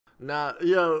Nah,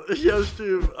 yo,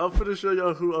 Steve, I'm finna show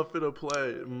y'all who I'm finna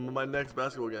play my next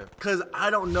basketball game. Cause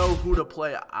I don't know who to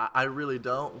play. I really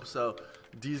don't. So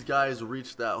these guys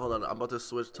reached out. Hold on, I'm about to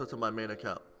switch to my main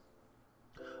account.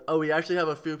 Oh, we actually have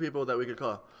a few people that we could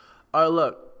call. All right,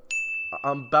 look,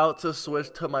 I'm about to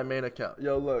switch to my main account.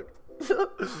 Yo, look,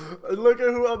 look at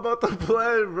who I'm about to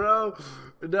play, bro.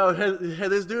 No,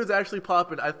 this dude's actually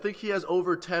popping. I think he has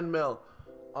over 10 mil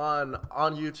on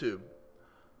YouTube.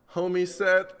 Homie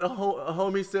said,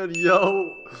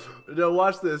 yo,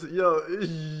 watch this. Yo,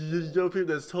 peep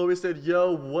this. Homie said,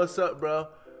 yo, what's up, bro?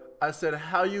 I said,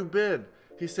 how you been?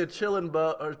 He said, chillin',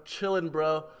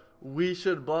 bro. We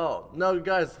should ball. No,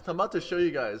 guys, I'm about to show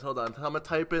you guys. Hold on. I'm gonna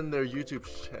type in their YouTube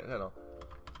channel.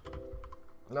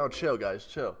 No, chill, guys,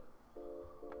 chill.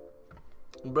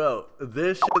 Bro,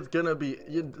 this shit's gonna be.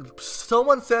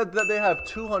 Someone said that they have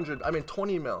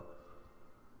 20 mil.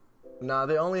 Nah,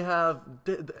 they only have,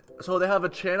 so they have a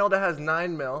channel that has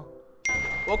 9 mil.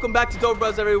 Welcome back to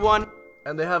Dobre, everyone.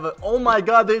 And they have oh my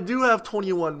god, they do have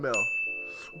 21 mil.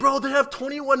 Bro, they have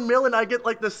 21 mil and I get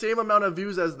like the same amount of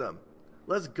views as them.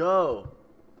 Let's go.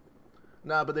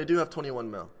 Nah, but they do have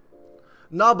 21 mil.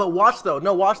 Nah, but watch though.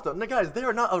 No, watch though. No, guys, they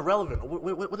are not irrelevant.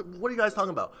 What are you guys talking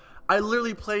about? I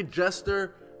literally played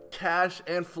Jester, Cash,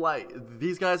 and Flight.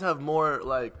 These guys have more,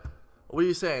 like, what are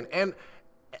you saying? And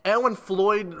when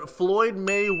Floyd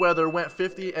Mayweather went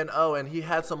 50-0 and he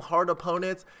had some hard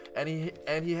opponents and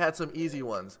he had some easy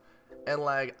ones, and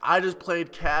like I just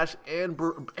played Cash and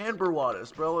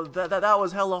Burwadis, bro. That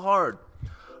was hella hard.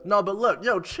 No, but look,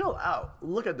 yo, chill out.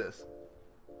 Look at this.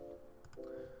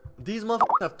 These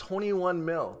motherfuckers have 21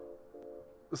 mil.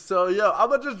 So yo,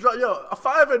 I'ma just drop a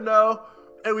 5-0.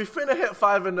 And we finna hit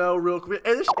 5-0 real quick.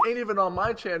 And this shit ain't even on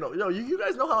my channel. Yo, you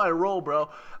guys know how I roll, bro.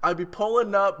 I be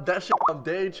pulling up that shit on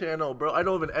Day channel, bro. I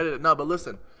don't even edit it. No, but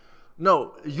listen.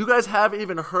 No, you guys haven't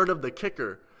even heard of the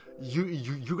kicker.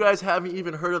 You guys haven't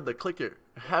even heard of the clicker.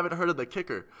 Haven't heard of the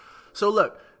kicker. So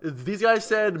look, these guys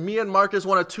said me and Marcus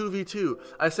want a 2v2.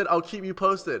 I said I'll keep you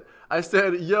posted. I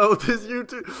said, yo, this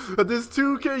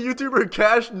 2K YouTuber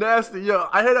Cash Nasty. Yo,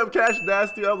 I hit up Cash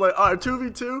Nasty. I'm like, all right,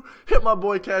 2v2. Hit my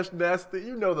boy Cash Nasty.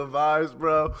 You know the vibes,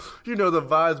 bro. You know the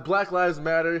vibes. Black Lives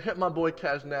Matter. Hit my boy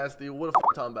Cash Nasty. What the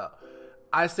f talking about?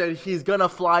 I said he's gonna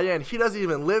fly in. He doesn't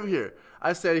even live here.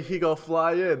 I said he go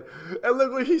fly in. And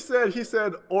look what he said. He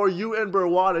said, or you and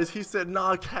Burwadis. He said,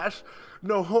 nah, Cash.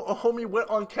 No, homie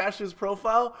went on Cash's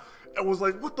profile and was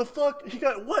like, what the fuck? He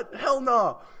got what? Hell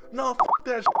nah. Nah, fuck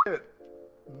that shit.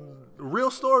 Real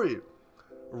story.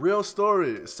 Real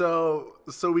story. So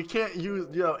we can't use,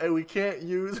 and we can't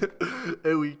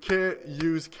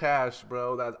use Cash,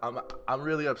 bro. That I'm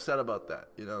really upset about that.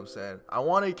 You know what I'm saying? I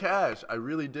wanted Cash. I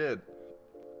really did.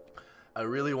 I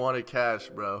really wanted Cash,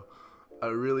 bro. I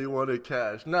really wanted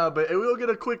Cash. Nah, but we'll get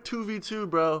a quick 2v2,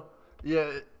 bro. Yeah.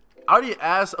 I already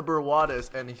asked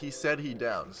Burwadis and he said he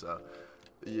down, so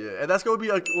yeah, and that's gonna be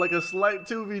like a slight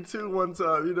 2v2 one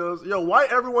time, you know. Yo, why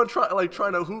everyone trying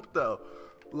to hoop though?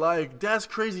 Like that's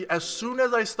crazy. As soon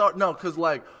as I start, no, cause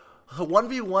like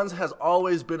 1v1s has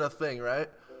always been a thing, right?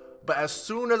 But as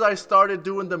soon as I started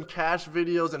doing them Cash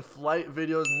videos and Flight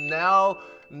videos, now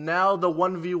the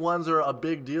 1v1s are a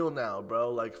big deal now,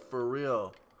 bro. Like for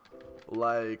real,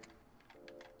 like.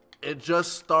 It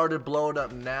just started blowing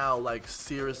up now, like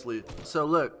seriously. So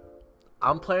look,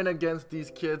 I'm playing against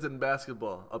these kids in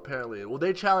basketball, apparently. Well,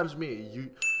 they challenged me.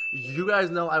 You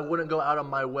guys know I wouldn't go out of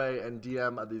my way and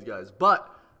DM these guys. But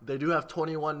they do have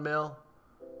 21 mil.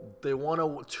 They want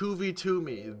to 2v2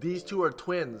 me. These two are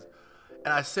twins.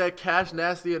 And I said Cash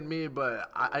Nasty and me, but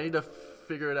I need to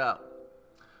figure it out.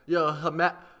 Yo,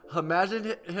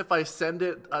 imagine if I send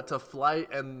it to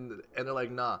Flight and they're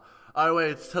like, nah. Alright,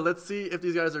 wait, so let's see if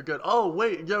these guys are good. Oh,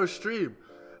 wait, yo, stream.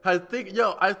 I think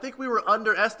we were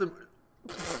underestimated.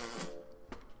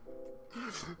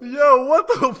 Yo, what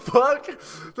the fuck?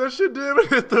 That shit didn't even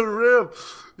hit the rim.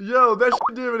 Yo, that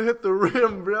shit didn't even hit the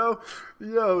rim, bro.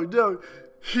 Yo,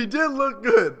 he did look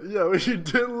good. Yo, he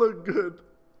did look good.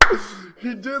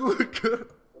 He did look good.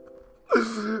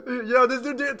 Yo, this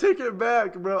dude didn't take it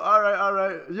back, bro.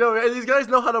 Alright. Yo, and these guys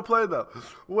know how to play, though.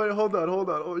 Wait, hold on.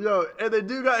 Oh, yo, and they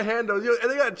do got handles. Yo, and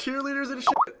they got cheerleaders and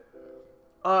shit.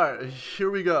 Alright,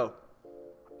 here we go.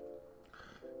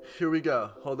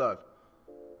 Hold on.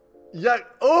 Yeah.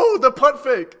 Oh, the punt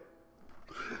fake.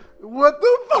 What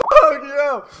the fuck,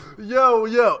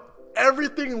 yo.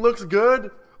 Everything looks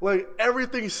good. Like,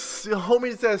 everything,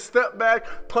 homie says step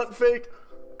back, punt fake.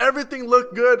 Everything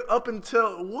looked good up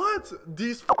until what?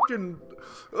 These fucking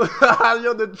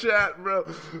yo, the chat, bro.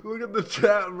 Look at the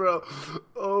chat, bro.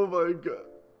 Oh my god.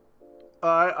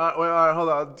 Alright, hold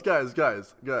on.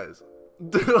 Guys.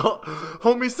 Dude,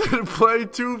 homie said play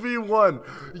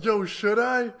 2v1. Yo, should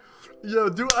I? Yo,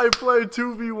 do I play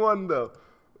 2v1 though?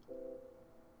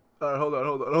 Alright, hold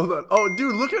on. Oh,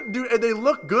 dude, look at, dude, and they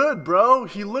look good, bro.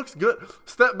 He looks good.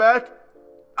 Step back.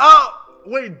 Oh,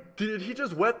 wait, did he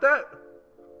just wet that?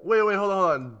 Wait, hold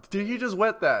on. Did he just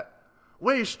wet that?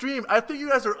 Wait, stream, I think you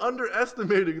guys are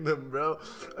underestimating them, bro.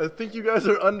 I think you guys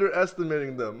are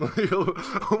underestimating them. Yo,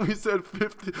 homie said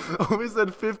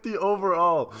 50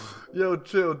 overall. Yo,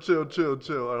 chill. Alright,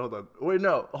 hold on. Wait,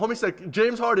 no. Homie said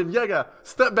James Harden, Yega.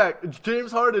 Step back.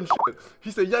 James Harden shit. He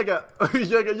said Yega.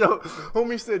 Yega, yo.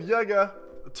 Homie said Yega.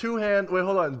 Two hand. Wait,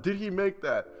 hold on. Did he make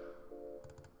that?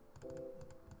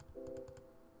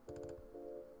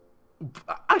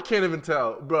 I can't even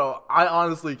tell, bro. I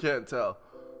honestly can't tell.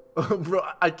 Bro,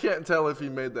 I can't tell if he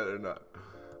made that or not.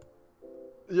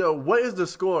 Yo, what is the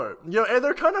score? Yo, and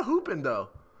they're kind of hooping though.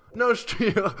 No,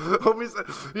 stream. Homie said,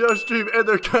 yo, stream, and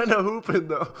they're kind of hooping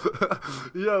though.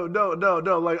 Yo,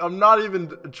 no. Like, I'm not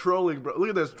even trolling, bro. Look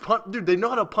at this. Punt, dude, they know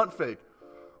how to punt fake.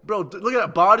 Bro, look at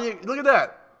that body. Look at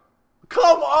that.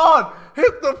 Come on.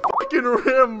 Hit the fucking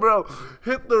rim, bro.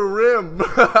 Hit the rim.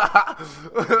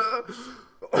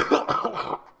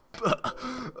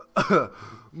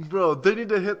 Bro, they need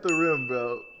to hit the rim,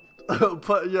 bro.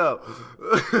 But yo,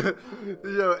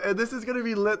 and this is gonna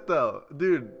be lit though,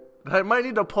 dude. I might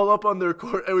need to pull up on their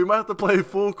court, and we might have to play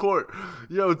full court.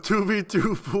 Yo,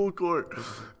 2v2 full court.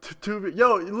 2v.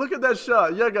 Yo, look at that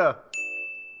shot, Yega.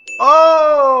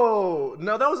 Oh,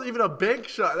 no, that wasn't even a bank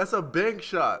shot. That's a bank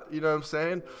shot. You know what I'm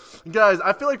saying, guys?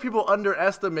 I feel like people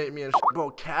underestimate me and shit.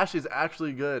 Bro, Cash is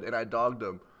actually good, and I dogged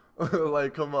him.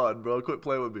 Like, come on, bro. Quit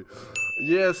playing with me.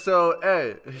 Yeah, so,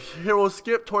 hey, here we'll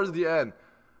skip towards the end.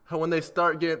 When they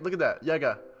start getting, look at that.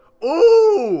 Yega.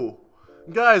 Ooh!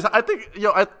 Guys, I think,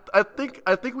 yo, I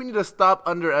think we need to stop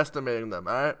underestimating them,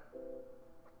 alright?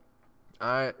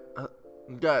 Alright?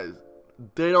 Guys,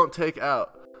 they don't take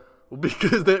out.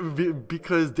 Because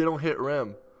they don't hit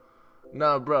rim.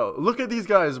 Nah, bro. Look at these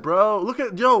guys, bro. Look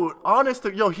at, yo, honest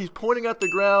to, yo, he's pointing at the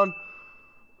ground.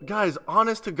 Guys,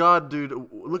 honest to God, dude,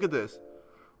 look at this.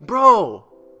 Bro,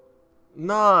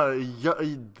 nah,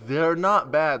 they're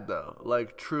not bad, though.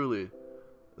 Like, truly,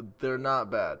 they're not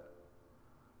bad.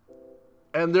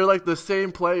 And they're like the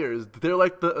same players. They're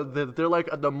like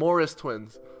the Morris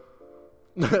twins.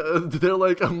 They're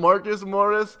like a Marcus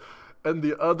Morris and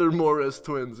the other Morris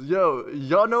twins. Yo,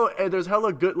 y'all know, hey, there's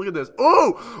hella good. Look at this.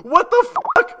 Oh, what the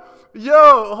fuck?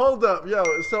 Yo, hold up, yo.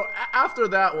 So after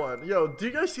that one, yo, do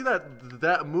you guys see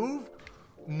that move?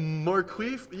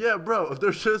 Marquise? Yeah, bro.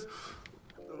 There's just,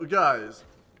 guys,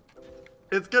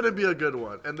 it's gonna be a good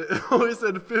one. And they always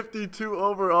said 52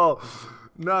 overall.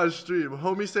 Nah, stream.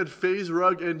 Homie said FaZe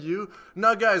Rug and you.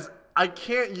 Nah, guys, I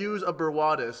can't use a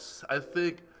Berwadis. I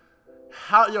think,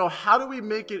 how do we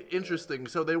make it interesting?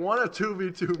 So they want to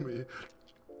 2v2 me.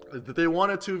 They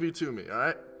want to 2v2 me, all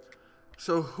right?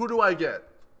 So who do I get?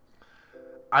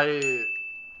 I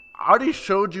already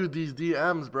showed you these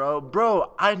DMs, bro.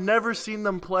 Bro, I never seen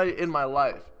them play in my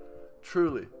life.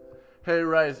 Truly. Hey,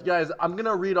 Rice. Guys, I'm going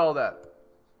to read all that.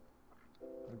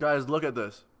 Guys, look at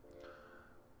this.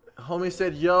 Homie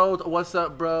said, yo, what's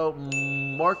up, bro?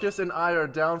 Marcus and I are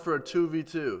down for a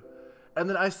 2v2. And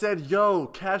then I said, yo,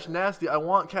 Cash Nasty. I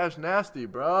want Cash Nasty,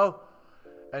 bro.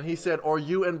 And he said, or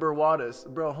you and Berwadis.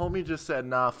 Bro, homie just said,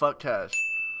 nah, fuck Cash.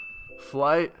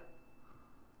 Flight.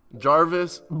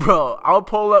 Jarvis, bro, I'll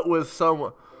pull up with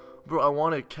someone. Bro, I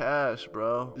wanted Cash,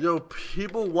 bro. Yo,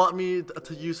 people want me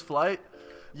to use Flight.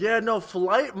 Yeah, no,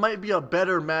 Flight might be a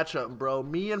better matchup, bro.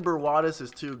 Me and Berwadis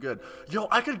is too good. Yo,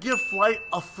 I could give Flight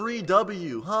a free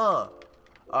W, huh?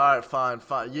 Alright, fine.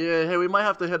 Yeah, hey, we might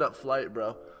have to hit up Flight,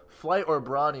 bro. Flight or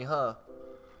Bronny, huh?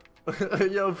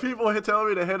 Yo, people tell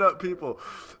me to hit up people.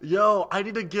 Yo, I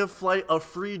need to give Flight a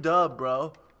free dub,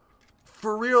 bro.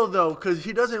 For real, though, because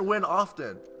he doesn't win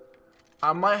often.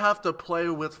 I might have to play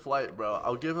with Flight, bro.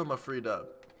 I'll give him a free dub.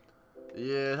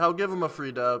 Yeah, I'll give him a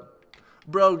free dub.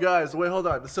 Bro, guys, wait, hold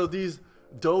on. So these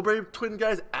Dobre twin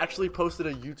guys actually posted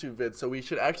a YouTube vid, so we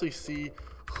should actually see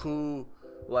who,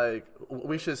 like,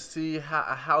 we should see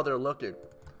how they're looking.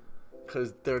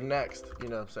 Because they're next, you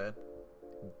know what I'm saying?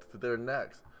 They're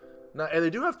next. Now, and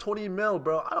they do have 20 mil,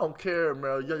 bro. I don't care,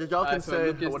 bro. Y'all can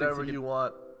say whatever you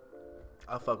want.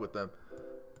 I'll fuck with them.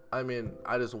 I mean,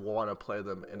 I just want to play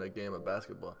them in a game of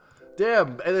basketball.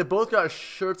 Damn, and they both got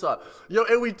shirts on. Yo,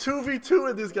 and we 2v2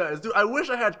 with these guys. Dude, I wish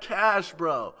I had Cash,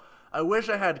 bro. I wish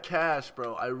I had Cash,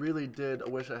 bro. I really did. I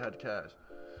wish I had Cash.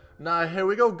 Nah, here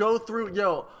we go through.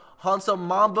 Yo, on some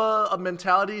Mamba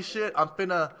mentality shit, I'm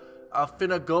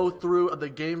finna go through the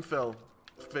game film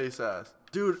face ass.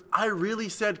 Dude, I really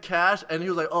said Cash, and he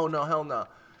was like, oh no, hell no.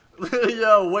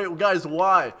 Yo, wait, guys,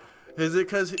 why? Is it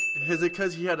cause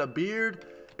he had a beard?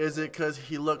 Is it cause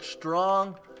he looked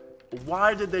strong?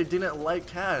 Why did they didn't like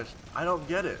Cash? I don't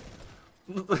get it.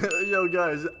 Yo,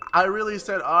 guys, I really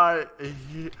said, alright,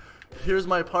 here's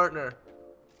my partner.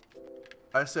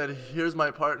 I said, here's my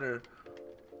partner.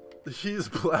 He's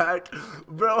black.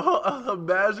 Bro,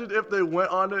 imagine if they went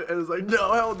on it and it's like,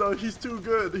 no, hell no, he's too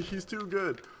good. He's too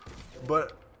good.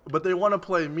 But they want to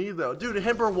play me, though. Dude,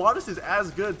 Hemper Waters is as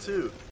good, too.